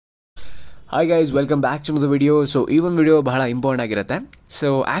Hi guys, welcome back to the video. So ಈ ಒಂದು video ಬಹಳ ಇಂಪಾರ್ಟೆಂಟ್ ಆಗಿರುತ್ತೆ. ಸೊ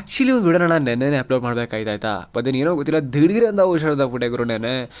ಆ್ಯಕ್ಚುಲಿ ಒಂದು ವಿಡಿಯೋನ ನಾನು ನೆನ್ನೆ ಅಪ್ಲೋಡ್ ಮಾಡಬೇಕಾಯ್ತಾಯ್ತಾ. ಬಟ್ ಏನೋ ಗೊತ್ತಿಲ್ಲ, ದಿಢೀರಂತ ಹುಷಾರ್ದಾಗ್ಬಿಟ್ಟೆ ಗುರು.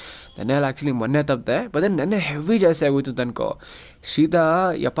 ನೆನ್ನೆ ಅಲ್ಲ, ಆ್ಯಕ್ಚುಲಿ ಮೊನ್ನೆ ತಪ್ಪದೆ. ಬಟ್ ನೆನ್ನೆ ಹೆವಿ ಜಾಸ್ತಿ ಆಗೋಯ್ತು ಅಂತ ಅನ್ಕೋ. ಶೀತ,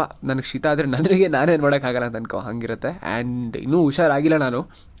 ಯಪ್ಪ ನನಗೆ ಶೀತ ಆದರೆ ನನಗೆ ನಾನೇನು ಮಾಡೋಕ್ಕಾಗಲ್ಲ ಅಂತ ಅನ್ಕೋ, ಹಂಗಿರುತ್ತೆ. ಆ್ಯಂಡ್ ಇನ್ನೂ ಹುಷಾರಾಗಿಲ್ಲ, ನಾನು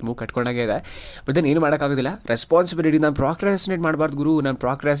ಮೂಗು ಕಟ್ಕೊಂಡಾಗೆ ಇದೆ. ಬಟ್ ಏನು ಮಾಡೋಕ್ಕಾಗೋದಿಲ್ಲ. ರೆಸ್ಪಾನ್ಸಿಬಿಲಿಟಿ, ನಾನು ಪ್ರಾಕ್ರಾಸ್ಟಿನೇಟ್ ಮಾಡಬಾರ್ದು ಗುರು. ನಾನು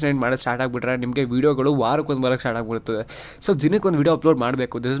ಪ್ರಾಕ್ರಾಸ್ಟಿನೇಟ್ ಮಾಡೋದು ಸ್ಟಾರ್ಟ್ ಆಗಿಬಿಟ್ರೆ ನಿಮಗೆ ವೀಡಿಯೋಗಳು ವಾರಕ್ಕೊಂದು ಬರೋಕ್ಕೆ ಸ್ಟಾರ್ಟ್ ಆಗಿಬಿಡ್ತದೆ. ಸೊ ದಿನಕ್ಕೆ ಒಂದು ವೀಡಿಯೋ ಅಪ್ಲೋಡ್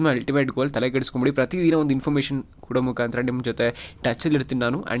ಮಾಡಬೇಕು. ದಿಸ್ ಇಸ್ ಮೈ ಅಲ್ಟಿಮೇಟ್ ಗೋಲ್. ತಲೆ ಕೆಡಿಸ್ಕೊಂಬಿಡಿ, ಪ್ರತಿದಿನ ಒಂದು ಇನ್ಫಾರ್ಮೇಷನ್ ಕೊಡೋ ಮುಖಾಂತರ ನಿಮ್ಮ ಜೊತೆ ಟಚಲ್ಲಿ ಇರ್ತೀನಿ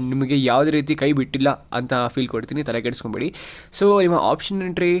ನಾನು. ಆ್ಯಂಡ್ ನಿಮಗೆ ಯಾವುದೇ ರೀತಿ ಕೈ ಬಿಟ್ಟಿಲ್ಲ ಅಂತ ಫೀಲ್ ಕೊಡ್ತೀನಿ. ತಲೆ ಕೆಡಿಸ್ಕೊಂಬಿಡಿ. ಸೊ ನಿಮ್ಮ ಆಪ್ಷನ್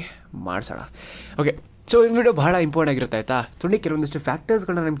ಎಂಟ್ರಿ ಮಾಡಿಸೋಣ. ಓಕೆ, ಸೊ ಈ ವಿಡಿಯೋ ಬಹಳ ಇಂಪಾರ್ಟೆಂಟ್ ಆಗಿರುತ್ತೆ ಆಯಿತಾ. ಕೆಲವೊಂದಿಷ್ಟು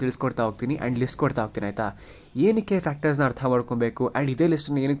ಫ್ಯಾಕ್ಟರ್ಸ್ಗಳನ್ನ ನಿಮ್ಗೆ ತಿಳಿಸ್ಕೊಡ್ತಾ ಹೋಗ್ತೀನಿ ಆ್ಯಂಡ್ ಲಿಸ್ಟ್ ಕೊಡ್ತಾ ಹೋಗ್ತೀನಿ ಆಯಿತಾ. ಏನಕ್ಕೆ ಫ್ಯಾಕ್ಟರ್ಸ್ನ ಅರ್ಥ ಮಾಡ್ಕೊಬೇಕು ಆ್ಯಂಡ್ ಇದೇ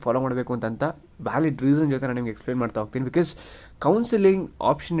ಲಿಸ್ಟನ್ನು ಏನಕ್ಕೆ ಫಾಲೋ ಮಾಡಬೇಕು ಅಂತ ವ್ಯಾಲಿಡ್ ರೀಸನ್ ಜೊತೆ ನಾನು ನಿಮ್ಗೆ ಎಕ್ಸ್ಪ್ಲೇನ್ ಮಾಡ್ತಾ ಹೋಗ್ತೀನಿ. ಬಿಕಾಸ್ ಕೌನ್ಸಿಲಿಂಗ್,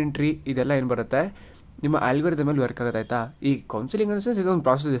 ಆಪ್ಷನ್ ಎಂಟ್ರಿ ಇದೆಲ್ಲ ಏನು ಬರುತ್ತೆ ನಿಮ್ಮ ಆಲ್ಗೋರಿಥಮ್ ಮೇಲೆ ವರ್ಕ್ ಆಗುತ್ತೆ ಆಯಿತಾ. ಈ ಕೌನ್ಸಿಲಿಂಗ್ ಅನ್ಸೆನ್ಸ್ ಇದೊಂದು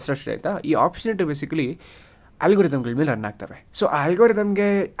ಪ್ರಾಸೆಸ್ ಎಷ್ಟಷ್ಟು ಆಯಿತಾ. ಈ ಆಪ್ಷನ್ ಎಂಟ್ರಿ ಬೇಸಿಕಲಿ ಆಲ್ಗೋರಿಥಮ್ಗಳ ಮೇಲೆ ರನ್ ಆಗ್ತವೆ. ಸೊ ಆಲ್ಗೋರಿಥಮ್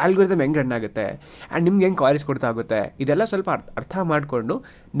ಹೆಂಗೆ ರನ್ ಆಗುತ್ತೆ ಆ್ಯಂಡ್ ನಿಮ್ಗೆ ಹೆಂಗೆ ಕಾಲೇಜ್ ಕೊಡ್ತಾ ಆಗುತ್ತೆ, ಇದೆಲ್ಲ ಸ್ವಲ್ಪ ಅರ್ಥ ಮಾಡಿಕೊಂಡು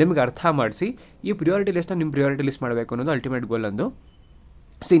ನಿಮ್ಗೆ ಅರ್ಥ ಮಾಡಿಸಿ ಈ ಪ್ರಿಯಾರಿಟಿ ಲಿಸ್ಟ್ನ ನಿಮ್ಮ ಪ್ರಿಯಾರಿಟಿ ಲಿಸ್ಟ್ ಮಾಡಬೇಕು ಅನ್ನೋದು ಅಲ್ಟಿಮೇಟ್ ಗೋಲ್. ಅಂದು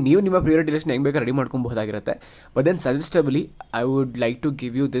ನೀವು ನಿಮ್ಮ ಪ್ರಿಯಾರಿಟಿ ಲಿಸ್ಟ್ನ ಹೆಂಗೆ ಬೇಕಾದ್ರೆ ready ಮಾಡ್ಕೊಬೋದಾಗಿರುತ್ತೆ. But then ಸಜೆಸ್ಟಬಲಿ I would like to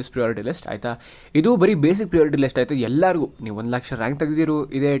give you this priority list ಆಯಿತಾ. ಇದು ಬರೀ ಬೇಸಿಕ್ ಪ್ರಿಯಾರಿಟಿ ಲಿಸ್ಟ್ ಆಯಿತು. ಎಲ್ಲರಿಗೂ ನೀವು 1,00,000 ರ್ಯಾಂಕ್ ತೆಗೆದಿರು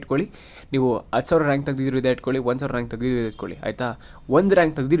ಇದೇ ಇಟ್ಕೊಳ್ಳಿ, ನೀವು 10,000 ರ್ಯಾಂಕ್ ತೆಗೆದಿರು ಇದೇ ಇಟ್ಕೊಳ್ಳಿ, 1,000 ರ್ಯಾಂಕ್ ತೆಗೆದಿರು ಇದೇ ಇಟ್ಕೊಳ್ಳಿ ಆಯಿತಾ, 1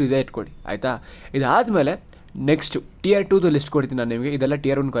 ರ್ಯಾಂಕ್ ತೆಗೆದಿರು ಇದೇ ಇಟ್ಕೊಳ್ಳಿ ಆಯಿತಾ. ಇದಾದಮೇಲೆ ನೆಕ್ಸ್ಟ್ Tier 2 ಲಿಸ್ಟ್ ಕೊಡ್ತೀನಿ ನಾನು ನಿಮಗೆ. ಇದೆಲ್ಲ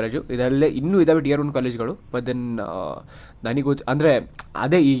Tier 1 ಕಾಲೇಜು, ಇದರಲ್ಲೇ ಇನ್ನೂ ಇದ್ದಾವೆ Tier 1 ಕಾಲೇಜ್ಗಳು. ಬಟ್ ದೆನ್ ನನಗೆ ಅಂದರೆ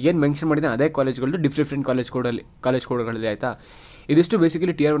ಅದೇ ಈಗೇನು ಮೆನ್ಷನ್ ಮಾಡಿದ್ದೀನಿ ಅದೇ ಕಾಲೇಜ್ಗಳು ಡಿಫ್ರೆಂಟ್ ಕಾಲೇಜ್ ಕೋಡ್ಗಳಲ್ಲಿ ಆಯಿತಾ. ಇದಿಷ್ಟು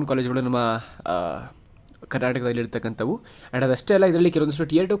ಬೇಸಿಕಲಿ Tier 1 ಕಾಲೇಜ್ಗಳು ನಮ್ಮ ಕರ್ನಾಟಕದಲ್ಲಿ ಇರ್ತಕ್ಕಂಥವು. ಆ್ಯಂಡ್ ಅದಷ್ಟೇ ಅಲ್ಲ, ಇದರಲ್ಲಿ ಕೆಲವೊಂದಿಷ್ಟು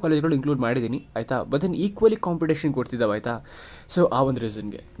Tier 2 ಕಾಲೇಜ್ಗಳು ಇನ್ಕ್ಲೂಡ್ ಮಾಡಿದ್ದೀನಿ ಆಯಿತಾ. ಬಟ್ ದೆನ್ ಈಕ್ವಲಿ ಕಾಂಪಿಟೇಷನ್ ಕೊಡ್ತಿದ್ದಾವೆ ಆಯಿತಾ. ಸೊ ಆ ಒಂದು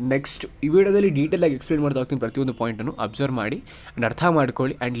ರೀಸನ್ಗೆ ನೆಕ್ಸ್ಟ್ ಈ ವಿಡಿಯೋದಲ್ಲಿ ಡೀಟೇಲಾಗಿ ಎಕ್ಸ್ಪ್ಲೇನ್ ಮಾಡ್ತಾ ಹೋಗ್ತೀನಿ. ಪ್ರತಿಯೊಂದು ಪಾಯಿಂಟನ್ನು ಅಬ್ಸರ್ವ್ ಮಾಡಿ ಆ್ಯಂಡ್ ಅರ್ಥ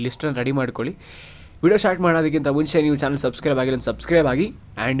ಮಾಡ್ಕೊಳ್ಳಿ ಆ್ಯಂಡ್ ಲಿಸ್ಟನ್ನು ರೆಡಿ ಮಾಡ್ಕೊಳ್ಳಿ. ವಿಡಿಯೋ ಸ್ಟಾರ್ಟ್ ಮಾಡೋದಕ್ಕಿಂತ ಮುಂಚೆ ನೀವು ಚಾನಲ್ ಸಬ್ಸ್ಕ್ರೈಬ್ ಆಗಿಲ್ಲ ಸಬ್ಸ್ಕ್ರೈಬ್ ಆಗಿ.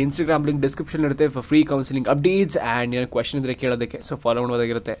 ಆ್ಯಂಡ್ ಇನ್ಸ್ಟಾಗ್ರಾಮ್ ಲಿಂಕ್ ಡಿಸ್ಕ್ರಿಪ್ಷನ್ ಇರುತ್ತೆ for free counselling updates and ಏನೋ ಕ್ವೆಶ್ಚನ್ ಇದ್ದರೆ ಕೇಳೋದಕ್ಕೆ. ಸೊ ಫಾಲೋ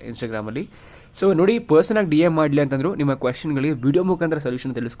ಮಾಡೋದಾಗಿರುತ್ತೆ ಇನ್ಸ್ಟಾಗ್ರಾಮಲ್ಲಿ. ಸೊ ನೋಡಿ, ಪರ್ಸನಾಗಿ DM ಮಾಡಲಿ ಅಂತಂದ್ರು ನಿಮ್ಮ ಕ್ವೆಶ್ಚನ್ಗಳಿಗೆ ವಿಡಿಯೋ ಮುಖಾಂತರ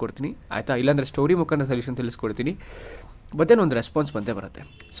ಸೊಲ್ಯೂಷನ್ ತಿಳಿಸ್ಕೊಡ್ತೀನಿ ಆಯಿತಾ. ಇಲ್ಲಾಂದರೆ ಸ್ಟೋರಿ ಮುಖಾಂತರ ಸೊಲ್ಯೂಷನ್ ತಿಳಿಸ್ಕೊಡ್ತೀನಿ. ಮತ್ತೆ ಒಂದು ರೆಸ್ಪಾನ್ಸ್ ಬಂದೇ ಬರುತ್ತೆ.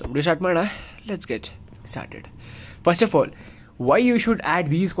 ಸೊ ವಿಡಿಯೋ ಸ್ಟಾರ್ಟ್ ಮಾಡೋಣ. Let's get started. First of all, why you should add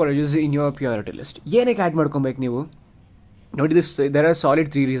these colleges in your priority list. ಏನಕ್ಕೆ ಆ್ಯಡ್ ಮಾಡ್ಕೊಬೇಕು ನೀವು ನೋಡಿ. ದೇರ್ ಆರ್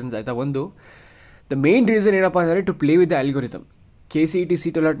ಸಾಲಿಡ್ 3 ರೀಸನ್ಸ್ ಆಯಿತಾ. ಒಂದು, ದ ಮೇನ್ ರೀಸನ್ ಏನಪ್ಪ ಅಂದರೆ to play with the algorithm. KCET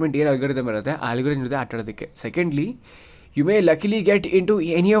seat allotment ಏನು algorithm ಇರುತ್ತೆ ಆ ಆಲ್ಗೋರಿಥಮ್ ಜೊತೆ ಆಟಾಡೋದಕ್ಕೆ. Secondly, you may ಲಕಿಲಿ get in to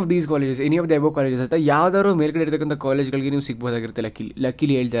any of these colleges, any of the above colleges ಅಂತ ಯಾವ್ದಾದ್ರು ಮೇಲ್ಗಡೆ ಇರತಕ್ಕಂಥ ಕಾಲೇಜ್ಗಳಿಗೆ ನೀವು ಸಿಗ್ಬೋದಾಗಿರುತ್ತೆ.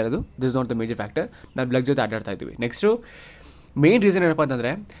 ಲಕಿಲಿ ಹೇಳ್ತಾ ಇರೋದು. This is not the major factor. ನಾವು ಬ್ಲಕ್ ಜೊತೆ ಆಟಾಡ್ತಾ ಇದ್ದೀವಿ. ನೆಕ್ಸ್ಟು ಮೇನ್ ರೀಸನ್ ಏನಪ್ಪ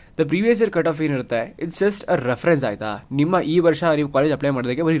ಅಂತಂದರೆ the previous year cut off ಏನಿರುತ್ತೆ ಇಟ್ಸ್ ಜಸ್ಟ್ ಅ ರೆಫರೆನ್ಸ್ ಆಯಿತಾ. ನಿಮ್ಮ ಈ ವರ್ಷ ನೀವು ಕಾಲೇಜ್ ಅಪ್ಲೈ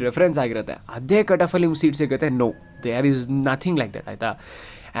ಮಾಡೋದಕ್ಕೆ ಬರೀ ರೆಫರೆನ್ಸ್ ಆಗಿರುತ್ತೆ. ಅದೇ ಕಟ್ ಆಫಲ್ಲಿ ನಿಮ್ಗೆ ಸೀಟ್ ಸಿಗುತ್ತೆ. No, there is nothing like that ಆಯಿತಾ.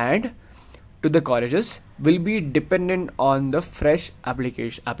 And to the colleges will be dependent on the fresh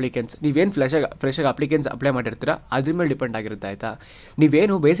applicants. ನೀವೇನು ಫ್ರೆಶಾಗಿ ಅಪ್ಲಿಕೆನ್ಸ್ ಅಪ್ಲೈ ಮಾಡಿರ್ತೀರ ಅದ್ರ ಮೇಲೆ ಡಿಪೆಂಡ್ ಆಗಿರುತ್ತೆ ಆಯಿತಾ.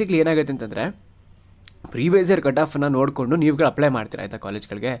 ನೀವೇನು ಬೇಸಿಕ್ಲಿ ಏನಾಗುತ್ತೆ ಅಂತಂದರೆ ಪ್ರೀವಿಯಸ್ ಇಯರ್ ಕಟ್ ಆಫನ್ನು ನೋಡಿಕೊಂಡು ನೀವುಗಳು ಅಪ್ಲೈ ಮಾಡ್ತೀರಾ ಆಯಿತಾ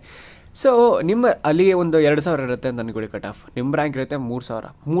ಕಾಲೇಜ್ಗಳಿಗೆ. ಸೊ ನಿಮ್ಮ ಅಲ್ಲಿ ಒಂದು 2,000 ಇರುತ್ತೆ ಅಂತ ಅನ್ಕೊಳ್ಳಿ ಕಟ್ ಆಫ್. ನಿಮ್ಮ ರ್ಯಾಂಕ್ ಇರುತ್ತೆ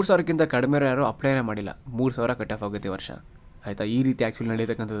 3,000ಕ್ಕಿಂತ ಕಡಿಮೆ ಯಾರು ಅಪ್ಲೈನೇ ಮಾಡಿಲ್ಲ, 3,000 ಕಟ್ ಆಫ್ ಆಗುತ್ತೆ ವರ್ಷ ಆಯಿತಾ. ಈ ರೀತಿ ಆ್ಯಕ್ಚುಲಿ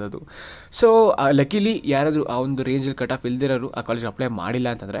ನಡೀತಕ್ಕಂಥದ್ದು. ಸೊ ಲಕಿಲಿ ಯಾರಾದರೂ ಆ ಒಂದು ರೇಂಜಲ್ಲಿ ಕಟ್ ಆಫ್ ಇಲ್ದಿರೋರು ಆ ಕಾಲೇಜ್ ಅಪ್ಲೈ ಮಾಡಿಲ್ಲ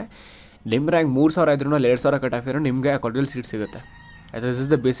ಅಂತಂದರೆ ನಿಮ್ಮ ರ್ಯಾಂಕ್ 3,000 ಇದ್ರೂ 2,000 ಕಟ್ ಆಫ್ ಇರೋ ನಿಮಗೆ ಆ ಕಾಲೇಜಲ್ಲಿ ಸೀಟ್ ಸಿಗುತ್ತೆ ಆಯಿತಾ. This is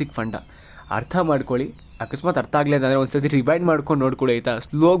the basic fund. ಅರ್ಥ ಮಾಡ್ಕೊಳ್ಳಿ. ಅಕಸ್ಮಾತ್ ಅರ್ಥ ಆಗಲಿ ಅಂತಂದರೆ ಒಂದು ಸರ್ತಿ ರಿವೈಂಡ್ ಮಾಡ್ಕೊಂಡು ನೋಡ್ಕೊಳ್ಳಿ ಆಯಿತಾ.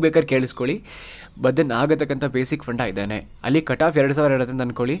 ಸ್ಲೋ ಬೇಕಾದ್ರೆ ಕೇಳಿಸ್ಕೊಳ್ಳಿ. ಬಟ್ ದೆನ್ ಆಗತಕ್ಕಂಥ ಬೇಸಿಕ್ ಫಂಡ ಇದ್ದಾನೆ. ಅಲ್ಲಿ ಕಟ್ ಆಫ್ 2,000 ಇರುತ್ತೆ ಅಂತ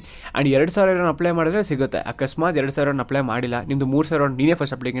ಅಂದ್ಕೊಳ್ಳಿ. ಆ್ಯಂಡ್ 2,000 ಅಪ್ಲೈ ಮಾಡಿದ್ರೆ ಸಿಗುತ್ತೆ. ಅಕಸ್ಮಾತ್ 2,000 ಅಪ್ಲೈ ಮಾಡಿಲ್ಲ, ನಿಮ್ಮದು 3,000 ನೀನೇ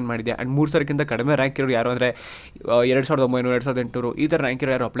ಫಸ್ಟ್ ಅಪ್ಲಿಕೇಶನ್ ಮಾಡಿದೆ. ಆ್ಯಂಡ್ 3,000ಕ್ಕಿಂತ ಕಡಿಮೆ ರ್ಯಾಂಕ್ ಇರೋರು ಯಾರು ಅಂದರೆ 2,900, 2,800 ಈ ಥರ ರ್ಯಾಂಕ್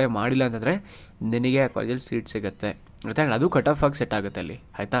ಇರೋ ಯಾರು ಅಪ್ಲೈ ಮಾಡಿಲ್ಲ ಅಂತಂದರೆ ನಿನಗೆ ಆ ಕಾಲೇಜಲ್ಲಿ ಸೀಟ್ ಸಿಗುತ್ತೆ ಆಯಿತಾ. ಆ್ಯಂಡ್ ಅದು ಕಟ್ ಆಫ್ ಆಗಿ ಸೆಟ್ ಆಗುತ್ತೆ ಅಲ್ಲಿ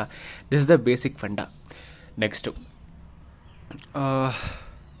ಆಯಿತಾ. This is the basic fund. Next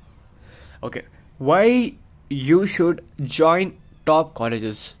okay, why you should join top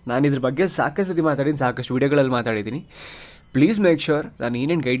colleges. ನಾನು ಇದ್ರ ಬಗ್ಗೆ ಸಾಕಷ್ಟು ಸತಿ ಮಾತಾಡಿದ್ದೀನಿ, ಸಾಕಷ್ಟು ವಿಡಿಯೋಗಳಲ್ಲಿ ಮಾತಾಡಿದ್ದೀನಿ. ಪ್ಲೀಸ್ ಮೇಕ್ ಶ್ಯೂರ್ ನಾನು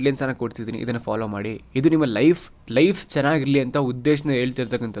ಏನೇನು ಗೈಡ್ಲೈನ್ಸನ್ನು ಕೊಡ್ತಿದ್ದೀನಿ ಇದನ್ನು ಫಾಲೋ ಮಾಡಿ. ಇದು ನಿಮ್ಮ ಲೈಫ್ ಚೆನ್ನಾಗಿರಲಿ ಅಂತ ಉದ್ದೇಶನ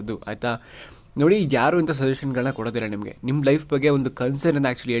ಹೇಳ್ತಿರ್ತಕ್ಕಂಥದ್ದು ಆಯಿತಾ. ನೋಡಿ, ಯಾರು ಇಂಥ ಸಜೆಷನ್ಗಳನ್ನ ಕೊಡೋದಿಲ್ಲ ನಿಮಗೆ. ನಿಮ್ಮ ಲೈಫ್ ಬಗ್ಗೆ ಒಂದು ಕನ್ಸರ್ನ್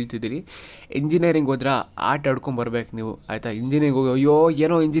ಆ್ಯಕ್ಚುಲಿ ಹೇಳ್ತಿದ್ದೀರಿ. ಇಂಜಿನಿಯರಿಂಗ್ ಹೋದ್ರೆ ಆಟ ಆಡ್ಕೊಂಬರ್ಬೇಕು ನೀವು ಆಯಿತಾ. ಇಂಜಿನಿಯರಿಂಗ್ ಹೋಗಿ ಅಯ್ಯೋ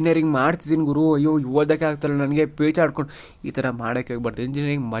ಏನೋ ಇಂಜಿನಿಯರಿಂಗ್ ಮಾಡ್ತಿದ್ದೀನಿ ಗುರು, ಅಯ್ಯೋ ಓದೋಕ್ಕೆ ಆಗ್ತಾಯಿಲ್ಲ ನನಗೆ, ಪೇಚಾಡ್ಕೊಂಡು ಈ ಥರ ಮಾಡೋಕ್ಕೆ ಹೋಗ್ಬಾರ್ದು.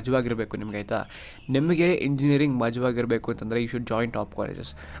 ಇಂಜಿನಿಯರಿಂಗ್ ಮಜವಾಗಿರಬೇಕು ನಿಮಗೆ ಆಯಿತಾ. ನಿಮಗೆ ಇಂಜಿನಿಯರಿಂಗ್ ಮಜವಾಗಿರಬೇಕು ಅಂತಂದರೆ you should join top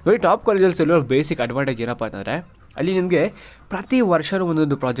colleges. ನೋಡಿ, ಟಾಪ್ ಕಾಲೇಜಸ್ ಎಲ್ಲೋ ಬೇಸಿಕ್ ಅಡ್ವಾಂಟೇಜ್ ಏನಪ್ಪ ಅಂತಂದರೆ ಅಲ್ಲಿ ನಿಮಗೆ ಪ್ರತಿ ವರ್ಷವೂ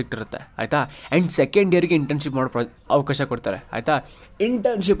ಒಂದೊಂದು ಪ್ರಾಜೆಕ್ಟ್ ಇರುತ್ತೆ ಆಯಿತಾ. ಆ್ಯಂಡ್ ಸೆಕೆಂಡ್ ಇಯರ್ಗೆ ಇಂಟರ್ನ್ಶಿಪ್ ಮಾಡೋ ಅವಕಾಶ ಕೊಡ್ತಾರೆ ಆಯಿತಾ.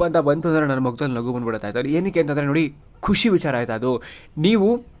 ಇಂಟರ್ನ್ಶಿಪ್ ಅಂತ ಬಂತು ಅಂದರೆ ನನ್ನ ಮಗದಲ್ಲಿ ನಗು ಬಂದ್ಬಿಡುತ್ತೆ ಆಯಿತಾ. ಏನಕ್ಕೆ ಅಂತಂದರೆ ನೋಡಿ, ಖುಷಿ ವಿಚಾರ ಆಯಿತಾ. ಅದು ನೀವು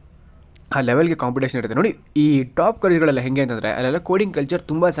ಆ ಲೆವೆಲ್ಗೆ ಕಾಂಪಿಟೇಷನ್ ಇರುತ್ತೆ. ನೋಡಿ ಈ ಟಾಪ್ ಕಾಲೇಜ್ಗಳೆಲ್ಲ ಹೆಂಗೆ ಅಂತಂದರೆ ಅಲ್ಲೆಲ್ಲ ಕೋಡಿಂಗ್ ಕಲ್ಚರ್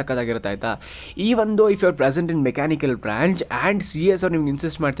ತುಂಬ ಸಕ್ಕತ್ತಾಗಿರುತ್ತೆ ಆಯಿತಾ. ಈ ಒಂದು if you are present in mechanical branch and CS ಅವ್ರು ನಿಮ್ಗೆ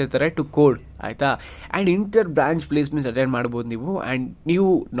ಇನ್ಸಿಸ್ಟ್ ಮಾಡ್ತಿರ್ತಾರೆ ಟು ಕೋಡ್ ಆಯಿತಾ. And inter branch placements attend ಮಾಡ್ಬೋದು ನೀವು. ಆ್ಯಂಡ್ ನೀವು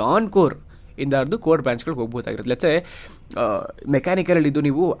ನಾನ್ ಕೋರ್ ಇಂದಾರ್ದು ಕೋರ್ ಬ್ರಾಂಚ್ಗಳಿಗೆ ಹೋಗ್ಬೋದಾಗಿರುತ್ತೆ. ಲೆಟ್ಸೆ ಮೆಕ್ಯಾನಿಕಲಲ್ಲಿದ್ದು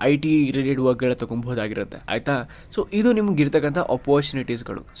ನೀವು IT ರಿಲೇಟೆಡ್ ವರ್ಕ್ಗಳ ತೊಗೊಬೋದಾಗಿರುತ್ತೆ ಆಯಿತಾ. ಸೊ ಇದು ನಿಮ್ಗೆ ಇರ್ತಕ್ಕಂಥ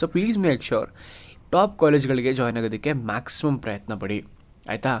ಅಪರ್ಚುನಿಟೀಸ್ಗಳು. So please make sure top ಕಾಲೇಜ್ಗಳಿಗೆ join ಆಗೋದಕ್ಕೆ ಮ್ಯಾಕ್ಸಿಮಮ್ ಪ್ರಯತ್ನ ಪಡಿ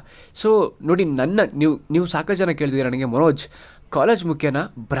ಆಯಿತಾ. ಸೊ ನೋಡಿ ನೀವು ಸಾಕಷ್ಟು ಜನ ಕೇಳ್ತಿದ್ದೀರ ನನಗೆ, ಮನೋಜ್ ಕಾಲೇಜ್ ಮುಖ್ಯನಾ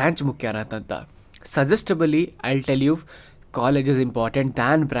ಬ್ರ್ಯಾಂಚ್ ಮುಖ್ಯನಾ ಅಂತ. ಸಜೆಸ್ಟಬಲಿ I will tell U college is important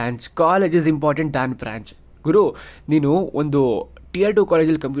than branch. College is important than branch. ಗುರು ನೀನು ಒಂದು Tier 2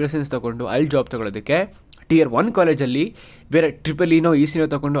 ಕಾಲೇಜಲ್ಲಿ ಕಂಪ್ಯೂಟರ್ ಸೈನ್ಸ್ ತೊಗೊಂಡು ಅಲ್ಲಿ ಜಾಬ್ ತೊಗೊಳೋದಕ್ಕೆ Tier 1 ಕಾಲೇಜಲ್ಲಿ ಬೇರೆ EEE ECE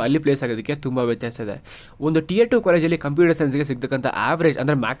ತೊಗೊಂಡು ಅಲ್ಲಿ ಪ್ಲೇಸ್ ಆಗೋದಕ್ಕೆ ತುಂಬ ವ್ಯತ್ಯಾಸ ಇದೆ. ಒಂದು Tier 2 ಕಾಲೇಜಲ್ಲಿ ಕಂಪ್ಯೂಟರ್ ಸೈನ್ಸ್ಗೆ ಸಿಗ್ತಕ್ಕಂಥ ಆವ್ರೇಜ್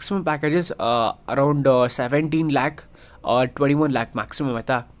ಅಂದರೆ maximum packages around 17 lakh 21 lakh maximum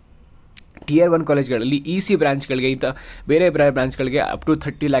ಆಯಿತಾ. Tier 1 ಕಾಲೇಜ್ಗಳಲ್ಲಿ EC ಬ್ರಾಂಚ್ಗಳಿಗೆ ಇಂಥ ಬೇರೆ ಬ್ರಾಂಚ್ಗಳಿಗೆ ಅಪ್ ಟು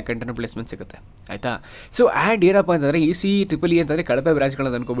 30 lakh ಗಂಟೆ ಪ್ಲೇಸ್ಮೆಂಟ್ ಸಿಗುತ್ತೆ ಆಯಿತಾ. ಸೊ ಆ್ಯಂಡ್ ಏನಪ್ಪ ಅಂತಂದರೆ EC EEE ಅಂತಂದರೆ ಕಳಪೆ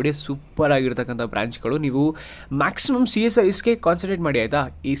ಬ್ರಾಂಚ್ಗಳನ್ನ ಅನ್ಕೋಬೇಡಿ, ಸೂಪರ್ ಆಗಿರ್ತಕ್ಕಂಥ ಬ್ರಾಂಚ್ಗಳು. ನೀವು ಮ್ಯಾಕ್ಸಿಮಮ್ CSISಗೆ ಕಾನ್ಸಂಟ್ರೇಟ್ ಮಾಡಿ ಆಯಿತಾ.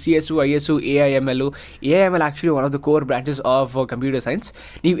 ಈ CS IS AIML actually one of the core branches of computer science.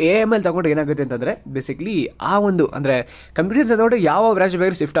 ನೀವು AIML ತೊಗೊಂಡ್ರೆ ಏನಾಗುತ್ತೆ ಅಂತಂದರೆ ಬೇಸಿಕ್ಲಿ ಆ ಒಂದು ಅಂದರೆ ಕಂಪ್ಯೂಟರ್ ಸೈನ್ಸ್ ತೊಗೊಂಡ್ರೆ ಯಾವ ಬ್ರಾಂಚ್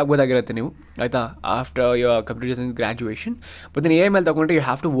ಬೇರೆ ಶಿಫ್ಟ್ ಆಗ್ಬೋದಾಗಿರುತ್ತೆ ನೀವು ಆಯಿತಾ after your computer science graduation. But then AIML ತೊಗೊಂಡ್ರೆ you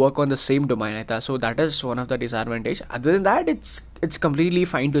have to work on the same domain ಆಯಿತಾ. So that is one of the disadvantage. Other then that it's completely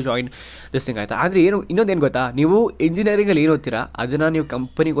fine to join this thing ಆಯಿತಾ. ಆದರೆ ಇನ್ನೊಂದೇನು ಗೊತ್ತಾ, ನೀವು ಇಂಜಿನಿಯರಿಂಗಲ್ಲಿ ಏನು ಓದ್ತೀರಾ ಅದನ್ನು ನೀವು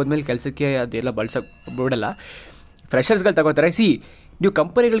ಕಂಪನಿಗೆ ಹೋದ್ಮೇಲೆ ಕೆಲಸಕ್ಕೆ ಅದೆಲ್ಲ ಬಳಸೋಕೆ ಬಿಡಲ್ಲ. ಫ್ರೆಷರ್ಸ್ಗಳು ತಗೋತಾರೆ. ನೀವು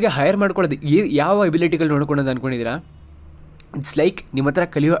ಕಂಪನಿಗಳಿಗೆ ಹೈರ್ ಮಾಡ್ಕೊಳ್ಳೋದು ಯಾವ ಎಬಿಲಿಟಿಗಳು ನೋಡ್ಕೊಂಡು ಅಂದ್ಕೊಂಡಿದ್ದೀರಾ, ಇಟ್ಸ್ ಲೈಕ್ ನಿಮ್ಮ ಹತ್ರ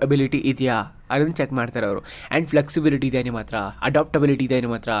ಕಲಿಯೋ ಅಬಿಲಿಟಿ ಇದೆಯಾ ಅದನ್ನು ಚೆಕ್ ಮಾಡ್ತಾರೆ ಅವರು. ಆ್ಯಂಡ್ ಫ್ಲೆಕ್ಸಿಬಿಲಿಟಿ ಇದೆ ನಿಮ್ಮ ಹತ್ರ, ಅಡಾಪ್ಟಬಿಲಿಟಿ ಇದೆ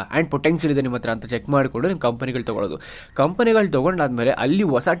ನಿಮ್ಮ ಹತ್ರ, ಆ್ಯಂಡ್ ಪೊಟೆನ್ಷಿಯಲ್ ಇದೆ ನಿಮ್ಮ ಹತ್ರ ಅಂತ ಚೆಕ್ ಮಾಡಿಕೊಂಡು ನಿಮ್ಮ ಕಂಪನಿಗಳು ತೊಗೊಳ್ಳೋದು. ಕಂಪನಿಗಳು ತೊಗೊಂಡಾದ್ಮೇಲೆ ಅಲ್ಲಿ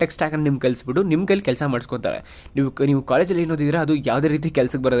ಹೊಸ ಟೆಕ್ ಸ್ಟ್ಯಾಕನ್ನು ನಿಮ್ಗೆ ಕಲಿಸ್ಬಿಟ್ಟು ನಿಮ್ಮ ಕೈಲಿ ಕೆಲಸ ಮಾಡಿಸ್ಕೊತಾರೆ. ನೀವು ಕಾಲೇಜಲ್ಲಿ ಏನೋದಿದ್ದೀರಾ ಅದು ಯಾವುದೇ ರೀತಿ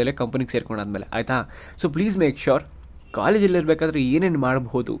ಕೆಲಸಕ್ಕೆ ಬರೋದಿಲ್ಲ ಕಂಪನಿಗೆ ಸೇರ್ಕೊಂಡಾದ್ಮೇಲೆ ಆಯಿತಾ. ಸೊ ಪ್ಲೀಸ್ ಮೇಕ್ ಶ್ಯೂರ್ ಕಾಲೇಜಲ್ಲಿರಬೇಕಾದ್ರೆ ಏನೇನು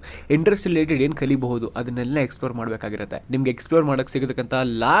ಮಾಡಬಹುದು, ಇಂಟ್ರೆಸ್ಟ್ ರಿಲೇಟೆಡ್ ಏನು ಕಲಿಬಹುದು ಅದನ್ನೆಲ್ಲ ಎಕ್ಸ್ಪ್ಲೋರ್ ಮಾಡಬೇಕಾಗಿರುತ್ತೆ. ನಿಮ್ಗೆ ಎಕ್ಸ್ಪ್ಲೋರ್ ಮಾಡೋಕ್ಕೆ ಸಿಗತಕ್ಕಂಥ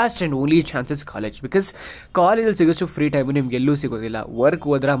last and only chances college. Because ಕಾಲೇಜಲ್ಲಿ ಸಿಗೋಷ್ಟು ಫ್ರೀ ಟೈಮು ನಿಮ್ಗೆ ಎಲ್ಲೂ ಸಿಗೋದಿಲ್ಲ. ವರ್ಕ್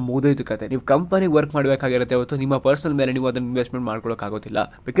ಹೋದ್ರೆ ಮುಗಿದೋಯ್ತು ಕತೆ. ನೀವು ಕಂಪನಿಗೆ ವರ್ಕ್ ಮಾಡಬೇಕಾಗಿರುತ್ತೆ ಹೊತ್ತು ನಿಮ್ಮ ಪರ್ಸನಲ್ ಮೇಲೆ ನೀವು ಅದನ್ನು ಇನ್ವೆಸ್ಟ್ಮೆಂಟ್ ಮಾಡ್ಕೊಳ್ಳೋಕ್ಕಾಗೋದಿಲ್ಲ.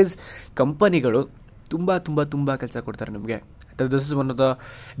 ಬಿಕಾಸ್ ಕಂಪನಿಗಳು ತುಂಬ ತುಂಬ ತುಂಬ ಕೆಲಸ ಕೊಡ್ತಾರೆ ನಿಮಗೆ. This is one of the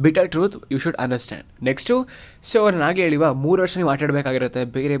bitter truth you should understand. Next so ನಾನು ಆಗಲೇ ಹೇಳಿವ 3 ವರ್ಷ ನೀವು ಆಟಾಡಬೇಕಾಗಿರುತ್ತೆ.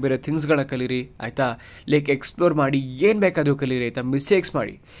 ಬೇರೆ ಬೇರೆ ಥಿಂಗ್ಸ್ಗಳನ್ನ ಕಲೀರಿ ಆಯಿತಾ. ಲೈಕ್ ಎಕ್ಸ್ಪ್ಲೋರ್ ಮಾಡಿ ಏನು ಬೇಕಾದರೂ ಕಲೀರಿ ಆಯಿತಾ. ಮಿಸ್ಟೇಕ್ಸ್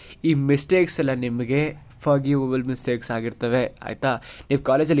ಮಾಡಿ. ಈ ಮಿಸ್ಟೇಕ್ಸ್ ಎಲ್ಲ ನಿಮಗೆ ಫರ್ಗಿವಬಲ್ ಮಿಸ್ಟೇಕ್ಸ್ ಆಗಿರ್ತವೆ ಆಯಿತಾ. ನೀವು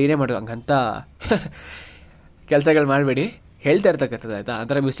ಕಾಲೇಜಲ್ಲಿ ಏನೇ ಮಾಡೋ ಹಂಗಂತ ಕೆಲಸಗಳು ಮಾಡಬೇಡಿ, ಹೇಳ್ತಾ ಇರ್ತಕ್ಕಂಥದ್ದು ಆಯಿತಾ. ಆ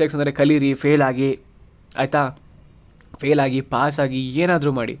ಥರ ಮಿಸ್ಟೇಕ್ಸ್ ಅಂದರೆ ಕಲೀರಿ, ಫೇಲ್ ಆಗಿ ಪಾಸಾಗಿ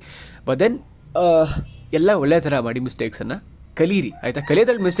ಏನಾದರೂ ಮಾಡಿ. ಬಟ್ ದೆನ್ ಎಲ್ಲ ಒಳ್ಳೆ ಥರ ಮಾಡಿ ಮಿಸ್ಟೇಕ್ಸನ್ನು ಕಲೀರಿ ಆಯಿತಾ.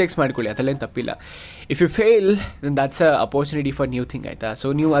 ಕಲಿಯೋದ್ರಲ್ಲಿ ಮಿಸ್ಟೇಕ್ಸ್ ಮಾಡ್ಕೊಳ್ಳಿ, ಅದರಲ್ಲೇನು ತಪ್ಪಿಲ್ಲ. If you fail then that's a opportunity for new thing ಆಯಿತಾ. ಸೊ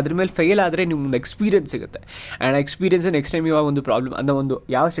ನೀವು ಅದ್ರ ಮೇಲೆ ಫೇಲ್ ಆದರೆ ನಿಮ್ಗೆ ಎಕ್ಸ್ಪೀರಿಯನ್ಸ್ ಸಿಗುತ್ತೆ. ಆ್ಯಂಡ್ ಎಕ್ಸ್ಪೀರಿಯನ್ಸ್ ನೆಕ್ಸ್ಟ್ ಟೈಮ್ ಯಾವ ಒಂದು ಪ್ರಾಬ್ಲಮ್ ಅನ್ನೋ ಒಂದು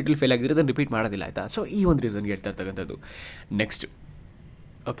ಯಾವ ಸ್ಟೇಟಲ್ಲಿ ಫೇಲ್ ಆಗಿದ್ರೆ ಅದನ್ನು ರಿಪೀಟ್ ಮಾಡೋದಿಲ್ಲ ಆಯಿತಾ. ಸೊ ಈ ಒಂದು ರೀಸನ್ಗೆ ಹೇಳ್ತಾ ಇರ್ತಕ್ಕಂಥದ್ದು. Next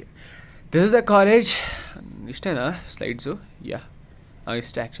okay, this is the college. ಇಷ್ಟೇನಾ ಸ್ಲೈಡ್ಸು?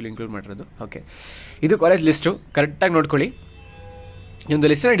 ಇಷ್ಟೇ ಆ್ಯಕ್ಚುಲಿ ಇನ್ಕ್ಲೂಡ್ ಮಾಡಿರೋದು. ಓಕೆ, ಇದು ಕಾಲೇಜ್ ಲಿಸ್ಟು ಕರೆಕ್ಟಾಗಿ ನೋಡ್ಕೊಳ್ಳಿ. ಒಂದು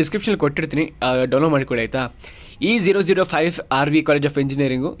ಲಿಸ್ಟನ್ನ ಡಿಸ್ಕ್ರಿಪ್ಷನಲ್ಲಿ ಕೊಟ್ಟಿರ್ತೀನಿ, ಡೌನ್ಲೋಡ್ ಮಾಡಿಕೊಳ್ಳಿ ಆಯಿತಾ. E005 RV college of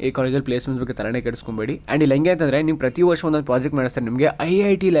engineering. ಈ ಕಾಲೇಜಲ್ಲಿ ಪ್ಲೇಸ್ಮೆಂಟ್ಸ್ ಬಗ್ಗೆ ತಲೆನೇ ಕೆಡಿಸ್ಕೊಬೇಡಿ. ಆ್ಯಂಡ್ ಇಲ್ಲಿ ಹೆಂಗೆ ಅಂತಂದರೆ ನೀವು ಪ್ರತಿ ವರ್ಷ ಒಂದೊಂದು ಪ್ರಾಜೆಕ್ಟ್ ಮಾಡಿಸ್ತಾರೆ. ನಿಮಗೆ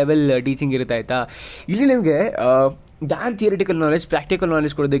IIT ಲೆವೆಲ್ ಟೀಚಿಂಗ್ ಇರುತ್ತೆ ಆಯಿತಾ. ಇಲ್ಲಿ ನಿಮಗೆ than theoretical knowledge, practical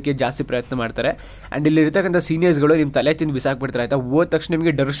knowledge ಕೊಡೋದಕ್ಕೆ ಜಾಸ್ತಿ ಪ್ರಯತ್ನ ಮಾಡ್ತಾರೆ. ಆ್ಯಂಡ್ ಇಲ್ಲಿ ಇರ್ತಕ್ಕಂಥ ಸೀನಿಯರ್ಸ್ಗಳು ನಿಮ್ಮ ತಲೆ ತಿಂದು ಬಿಸಾಕ್ಬಿಡ್ತಾರೆ ಆಯಿತಾ. ಓದ ತಕ್ಷಣ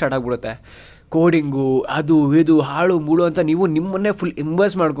ನಿಮಗೆ ಡರ್ ಸ್ಟಾರ್ಟ್ ಆಗಿಬಿಡುತ್ತೆ. ಕೋಡಿಂಗು ಅದು ಇದು ಹಾಳು ಮೂಳು ಅಂತ ನೀವು ನಿಮ್ಮನ್ನೇ ಫುಲ್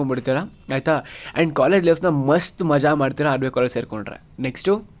ಇಂಬರ್ಸ್ ಮಾಡ್ಕೊಂಡ್ಬಿಡ್ತೀರಾ ಆಯಿತಾ. ಆ್ಯಂಡ್ ಕಾಲೇಜ್ ಲೈಫ್ನ ಮಸ್ತ್ ಮಜಾ ಮಾಡ್ತೀರಾ RV college ಸೇರಿಕೊಂಡ್ರೆ.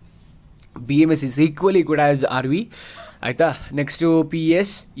 Next BMS is equally good as RV ಆಯಿತಾ. Next PS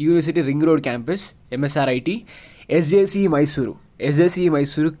university ring road campus, MSRIT, SJC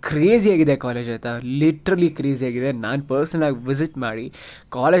Mysuru ಕ್ರೇಜಿಯಾಗಿದೆ college ಆಯಿತಾ. ಲಿಟ್ರಲಿ ಕ್ರೇಜಿಯಾಗಿದೆ. ನಾನು ಪರ್ಸ್ನಲಾಗಿ ವಿಸಿಟ್ ಮಾಡಿ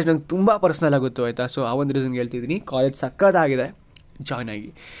ಕಾಲೇಜ್ ನಂಗೆ ತುಂಬ ಪರ್ಸ್ನಲ್ ಆಗುತ್ತೋ ಆಯಿತಾ. ಸೊ ಆ ಒಂದು ರೀಸನ್ಗೆ ಹೇಳ್ತಿದ್ದೀನಿ, ಕಾಲೇಜ್ ಸಕ್ಕತ್ತಾಗಿದೆ, ಜಾಯ್ನ್ ಆಗಿ.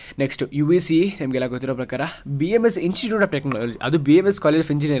 ನೆಕ್ಸ್ಟು UVCE ನಿಮಗೆಲ್ಲ ಗೊತ್ತಿರೋ ಪ್ರಕಾರ BMS ಇನ್ಸ್ಟಿಟ್ಯೂಟ್ ಆಫ್ ಟೆಕ್ನಾಲಜಿ, ಅದು BMS ಕಾಲೇಜ್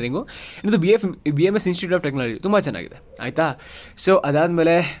ಆಫ್ ಇಂಜಿನಿಯರಿಂಗು, ಇನ್ನೊಂದು BMS ಇನ್ಸ್ಟಿಟ್ಯೂಟ್ ಆಫ್ ಟೆಕ್ನಾಲಜಿ ತುಂಬ ಚೆನ್ನಾಗಿದೆ ಆಯಿತಾ. ಸೊ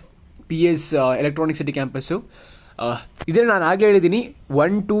ಅದಾದಮೇಲೆ PS ಎಲೆಕ್ಟ್ರಾನಿಕ್ ಸಿಟಿ ಕ್ಯಾಂಪಸ್ಸು. ಇದನ್ನು ನಾನು ಆಗಲೇ ಹೇಳಿದ್ದೀನಿ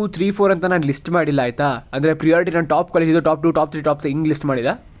 1 2 3 4 ಅಂತ ನಾನು ಲಿಸ್ಟ್ ಮಾಡಿಲ್ಲ ಆಯಿತಾ. ಅಂದರೆ ಪ್ರಿಯಾರಿಟಿ ನಾನು ಟಾಪ್ ಕಾಲೇಜ್ ಇದು, ಟಾಪ್ 2 ಟಾಪ್ 3 ಟಾಪ್ 4 ಹಿಂಗೆ ಲಿಸ್ಟ್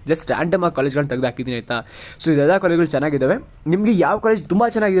ಮಾಡಿಲ್ಲ. ಜಸ್ಟ್ ರ್ಯಾಂಡಮ್ ಆಗಿ ಕಾಲೇಜ್ಗಳನ್ನ ತೆಗೆದು ಹಾಕಿದ್ದೀನಿ ಆಯಿತಾ. ಸೊ ಇದೆಲ್ಲ ಕಾಲೇಜ್ಗಳು ಚೆನ್ನಾಗಿದ್ದಾವೆ. ನಿಮಗೆ ಯಾವ ಕಾಲೇಜ್ ತುಂಬ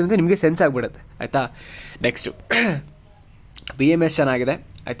ಚೆನ್ನಾಗಿದೆ ಅಂತ ನಿಮಗೆ ಸೆನ್ಸ್ ಆಗಿಬಿಡುತ್ತೆ ಆಯಿತಾ. ನೆಕ್ಸ್ಟು BMS ಚೆನ್ನಾಗಿದೆ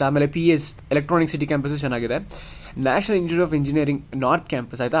ಆಯಿತಾ. ಆಮೇಲೆ PS ಎಲೆಕ್ಟ್ರಾನಿಕ್ ಸಿಟಿ ಕ್ಯಾಂಪಸ್ಸು ಚೆನ್ನಾಗಿದೆ. National institute of engineering north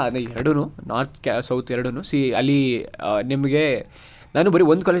campus ಆಯಿತಾ. ಅದೇ ಎರಡೂ ನಾರ್ತ್ ಸೌತ್ ಎರಡೂ ಅಲ್ಲಿ ನಿಮಗೆ ನಾನು ಬರೀ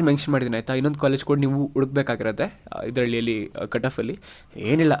ಒಂದು ಕಾಲೇಜ್ ಮೆನ್ಷನ್ ಮಾಡಿದ್ದೀನಿ ಆಯಿತಾ. ಇನ್ನೊಂದು ಕಾಲೇಜ್ ಕೂಡ ನೀವು ಹುಡುಕ್ಬೇಕಾಗಿರುತ್ತೆ ಇದರಲ್ಲಿ ಕಟಫಲ್ಲಿ.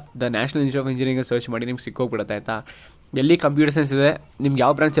 ಏನಿಲ್ಲ, the national institute of engineering search ಮಾಡಿ ನಿಮ್ಗೆ ಸಿಕ್ಕೋಗ್ಬಿಡುತ್ತೆ ಆಯಿತಾ. ಎಲ್ಲಿ ಕಂಪ್ಯೂಟರ್ ಸೈನ್ಸ್ ಇದೆ, ನಿಮ್ಗೆ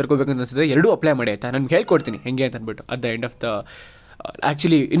ಯಾವ ಬ್ರಾಂಚ್ ಸೇರ್ಕೋಬೇಕು ಅಂತ ಅನಿಸುತ್ತೆ ಎರಡೂ ಅಪ್ಲೈ ಮಾಡಿ ಆಯಿತಾ. ನಾನು ಹೇಳ್ಕೊಡ್ತೀನಿ ಹೆಂಗೆ ಅಂತ ಅಂದ್ಬಿಟ್ಟು at the end of the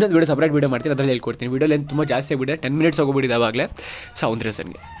actually ಇನ್ನೊಂದು ವೀಡಿಯೋ ಸಪ್ರೇಟ್ ವೀಡಿಯೋ ಮಾಡ್ತೀನಿ, ಅದರಲ್ಲಿ ಹೇಳ್ಕೊಡ್ತೀನಿ. ವೀಡಿಯೋಲಿ ತುಂಬ ಜಾಸ್ತಿ ಆಗಿಬಿಟ್ಟೆ, 10 ಮಿನಿಟ್ಸ್ ಹೋಗ್ಬಿಟ್ಟಿದೆ ಆವಾಗಲೇ. ಸೊ ಒಂದು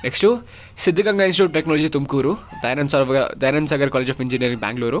ರೀಸನ್ಗೆ. Next Siddaganga institute technology Tumakuru, Dayananda Sagar college of engineering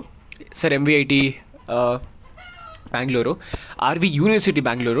Bangalore, sir MVIT Bangalore, RV university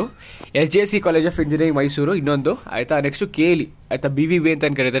Bangalore, SJC college of engineering Mysuru ಇನ್ನೊಂದು ಆಯಿತಾ. ನೆಕ್ಸ್ಟು KLE ಆಯಿತಾ, BVB ಅಂತ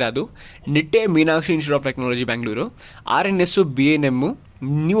ಕರೀತಾರೆ ಅದು, Nitte Meenakshi institute of technology Bangalore, RNS BNM,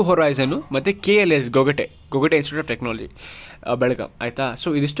 new ಹೊರೈಸನು ಮತ್ತು KLS ಗೊಗಟೆ institute of technology Belgaum ಆಯಿತಾ. ಸೊ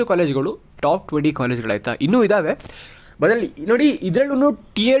ಇದಿಷ್ಟು ಕಾಲೇಜ್ಗಳು ಟಾಪ್ 20 ಕಾಲೇಜ್ಗಳು ಆಯಿತಾ. ಇನ್ನೂ ಇದ್ದಾವೆ ಬದಲಿ ನೋಡಿ. ಇದರಲ್ಲೂ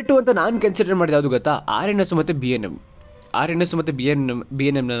Tier 2 ಅಂತ ನಾನು ಕನ್ಸಿಡರ್ ಮಾಡಿದೆ ಯಾವುದು ಗೊತ್ತಾ, RNS ಮತ್ತು BNM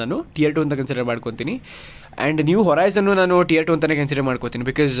ನಾನು Tier 2 ಅಂತ ಕನ್ಸಿಡರ್ ಮಾಡ್ಕೊತೀನಿ. ಆ್ಯಂಡ್ ನ್ಯೂ ಹೊರೈಸನ್ನು ನಾನು Tier 2 ಅಂತಲೇ ಕನ್ಸಿಡರ್ ಮಾಡ್ಕೋತೀನಿ,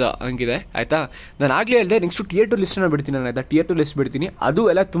 ಬಿಕಾಸ್ ಹಂಗಿದೆ ಆಯಿತಾ. ನಾನು ಆಗಲೇ ಹೇಳಿದೆ ನೆಕ್ಸ್ಟು Tier 2 ಲಿಸ್ಟನ್ನು ಬಿಡ್ತೀನಿ ನಾನು ಆಯಿತಾ. Tier 2 ಲಿಸ್ಟ್ ಬಿಡ್ತೀನಿ, ಅದು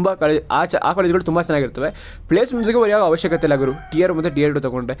ಎಲ್ಲ ತುಂಬ ಆ ಕಾಲೇಜ್ಗಳು ತುಂಬ ಚೆನ್ನಾಗಿರ್ತವೆ. ಪ್ಲೇಸ್ಮೆಂಟ್ಸ್ಗೆ ಯಾವ ಅವಶ್ಯಕತೆ ಇಲ್ಲ ಗುರು, Tier 1 ಮತ್ತು Tier 2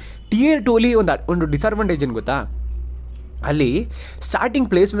 ತೊಗೊಂಡ್ರೆ. Tier 2 ಅಲ್ಲಿ ಒಂದು ಡಿಸಡ್ವಾಂಟೇಜ್ ಏನು ಗೊತ್ತಾ, ಅಲ್ಲಿ ಸ್ಟಾರ್ಟಿಂಗ್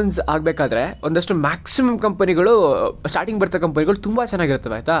ಪ್ಲೇಸ್ಮೆಂಟ್ಸ್ ಆಗಬೇಕಾದ್ರೆ ಒಂದಷ್ಟು ಮ್ಯಾಕ್ಸಿಮಮ್ ಕಂಪನಿಗಳು ಸ್ಟಾರ್ಟಿಂಗ್ ಬರ್ತಾ ಕಂಪನಿಗಳು ತುಂಬ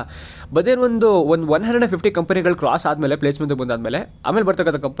ಚೆನ್ನಾಗಿರ್ತವೆ ಆಯಿತಾ. ಬದೇ ಒಂದು 150 ಕಂಪನಿಗಳು ಕ್ರಾಸ್ ಆದಮೇಲೆ ಪ್ಲೇಸ್ಮೆಂಟ್ ಬಂದಾದಮೇಲೆ ಆಮೇಲೆ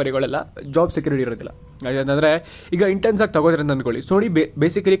ಬರ್ತಕ್ಕಂಥ ಕಂಪನಿಗಳೆಲ್ಲ ಜಾಬ್ ಸೆಕ್ಯೂರಿಟಿ ಇರೋದಿಲ್ಲ. ಅಂದರೆ ಈಗ ಇಂಟರ್ನ್ಸ್ ಆಗಿ ತಗೋತಾರೆ ಅಂತ ಅಂದ್ಕೊಳ್ಳಿ. ಸೊ ನೋಡಿ,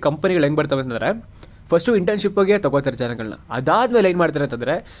 ಬೇಸಿಕಲಿ ಕಂಪನಿಗಳು ಹೆಂಗೆ ಬರ್ತವೆ ಅಂತಂದರೆ ಫಸ್ಟು ಇಂಟರ್ನ್ಶಿಪ್ಗೆ ತೊಗೋತಾರೆ ಜನಗಳನ್ನ. ಅದಾದಮೇಲೆ ಏನು ಮಾಡ್ತಾರೆ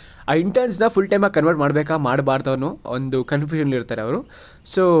ಅಂತಂದರೆ ಆ ಇಂಟರ್ನ್ಸ್ನ ಫುಲ್ ಟೈಮಾಗಿ ಕನ್ವರ್ಟ್ ಮಾಡಬೇಕಾ ಮಾಡಬಾರ್ದು ಅನ್ನೋ ಒಂದು ಕನ್ಫ್ಯೂಷನ್ ಇರ್ತಾರೆ ಅವರು.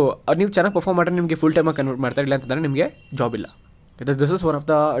 ಸೊ ನೀವು ಚೆನ್ನಾಗಿ ಪರ್ಫಾರ್ಮ್ ಮಾಡಿದ್ರೆ ನಿಮಗೆ ಫುಲ್ ಟೈಮಾಗಿ ಕನ್ವರ್ಟ್ ಮಾಡ್ತಾರೆ, ಇಲ್ಲ ಅಂತಂದರೆ ನಿಮಗೆ ಜಾಬ್ ಇಲ್ಲ. This is one of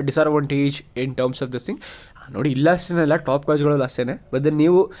the disadvantage in terms of this thing. ನೋಡಿ, ಇಲ್ಲ ಅಷ್ಟೇ ಇಲ್ಲ, ಟಾಪ್ ಕಾಲೇಜ್ಗಳು ಅಷ್ಟೇ. ಬಟ್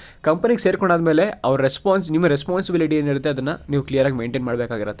ನೀವು ಕಂಪನಿಗೆ ಸೇರ್ಕೊಂಡಾದ್ಮೇಲೆ ಅವ್ರ ನಿಮ್ಮ ರೆಸ್ಪಾನ್ಸಿಬಿಲಿಟಿ ಏನಿರುತ್ತೆ ಅದನ್ನು ನೀವು ಕ್ಲಿಯರಾಗಿ ಮೇಂಟೈನ್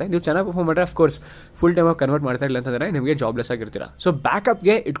ಮಾಡಬೇಕಾಗಿರುತ್ತೆ. ನೀವು ಚೆನ್ನಾಗಿ ಪರ್ಫಾರ್ಮ್ ಮಾಡಿದ್ರೆ ಅಫ್ಕೋರ್ಸ್ ಫುಲ್ ಟೈಮಾಗಿ ಕನ್ವರ್ಟ್ ಮಾಡ್ತಾ ಇಲ್ಲ ಅಂತಂದರೆ ನಿಮಗೆ ಜಾಬ್ಲೆಸ್ ಆಗಿರ್ತೀರ. ಸೊ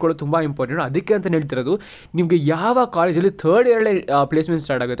ಬ್ಯಾಕಪ್ಗೆ ಇಟ್ಕೊಳ್ಳೋದು ತುಂಬ ಇಂಪಾರ್ಟೆಂಟ್. ಅದಕ್ಕೆ ಅಂತ ಹೇಳ್ತಿರೋದು, ನಿಮಗೆ ಯಾವ ಕಾಲೇಜಲ್ಲಿ ಥರ್ಡ್ ಇಯರ್ಲೇ ಪ್ಲೇಸ್ಮೆಂಟ್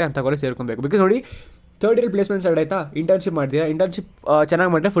ಸ್ಟಾರ್ಟ್ ಆಗುತ್ತೆ ಅಂತ ಕಾಲೇಜ್ ಸೇರ್ಕೊಬೇಕು. ಬಿಕಾಸ್ ನೋಡಿ, ಥರ್ಡ್ ಇಯರ್ ಪ್ಲೇಸ್ಮೆಂಟ್ ಸ್ಟಾರ್ಟ್ ಆಯಿತಾ, ಇಂಟರ್ನ್ಶಿಪ್ ಮಾಡ್ತೀರಾ, ಇಂಟರ್ನ್ಶಿಪ್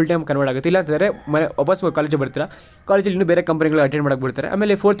ಚೆನ್ನಾಗಿ ಮಾಡಿದ್ರೆ ಫುಲ್ ಟೈಮ್ ಕನ್ವರ್ಟ್ ಆಗುತ್ತೆ. ಇಲ್ಲ ಅಂತಂದರೆ ವಾಪಸ್ ಕಾಲೇಜಿಗೆ ಬರ್ತೀರಾ, ಕಾಲೇಜಲ್ಲಿ ಇನ್ನೂ ಬೇರೆ ಕಂಪನಿಗಳು ಅಟೆಂಡ್ ಮಾಡೋಕ್ಕೆ ಬಿಡ್ತಾರೆ,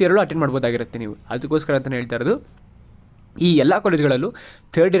 ಆಮೇಲೆ 4th ಇಯರಲ್ಲೂ ಅಟೆಂಡ್ ಮಾಡ್ಬೋದಾಗಿರುತ್ತೆ ನೀವು. ಅದಕ್ಕೋಸ್ಕರ ಅಂತ ಹೇಳ್ತಾ ಇರೋದು, ಈ ಎಲ್ಲ ಕಾಲೇಜ್ಗಳಲ್ಲೂ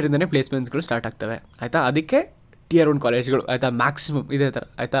ಥರ್ಡ್ ಇಯರಿಂದನೇ ಪ್ಲೇಸ್ಮೆಂಟ್ಸ್ಗಳು ಸ್ಟಾರ್ಟ್ ಆಗ್ತವೆ ಆಯಿತಾ. ಅದಕ್ಕೆ Tier 1 ಕಾಲೇಜ್ಗಳು ಆಯಿತಾ, ಮ್ಯಾಕ್ಸಿಮಮ್ ಇದೇ ಥರ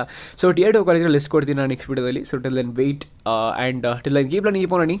ಆಯಿತಾ. ಸೊ Tier 2 ಕಾಲೇಜ್ಗಳು ಲಿಸ್ಟ್ ಕೊಡ್ತೀನಿ ನಾನು ನೆಕ್ಸ್ಟ್ ವೀಡಿಯೋದಲ್ಲಿ. So till then weight and till then keep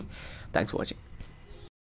learning, thanks for watching.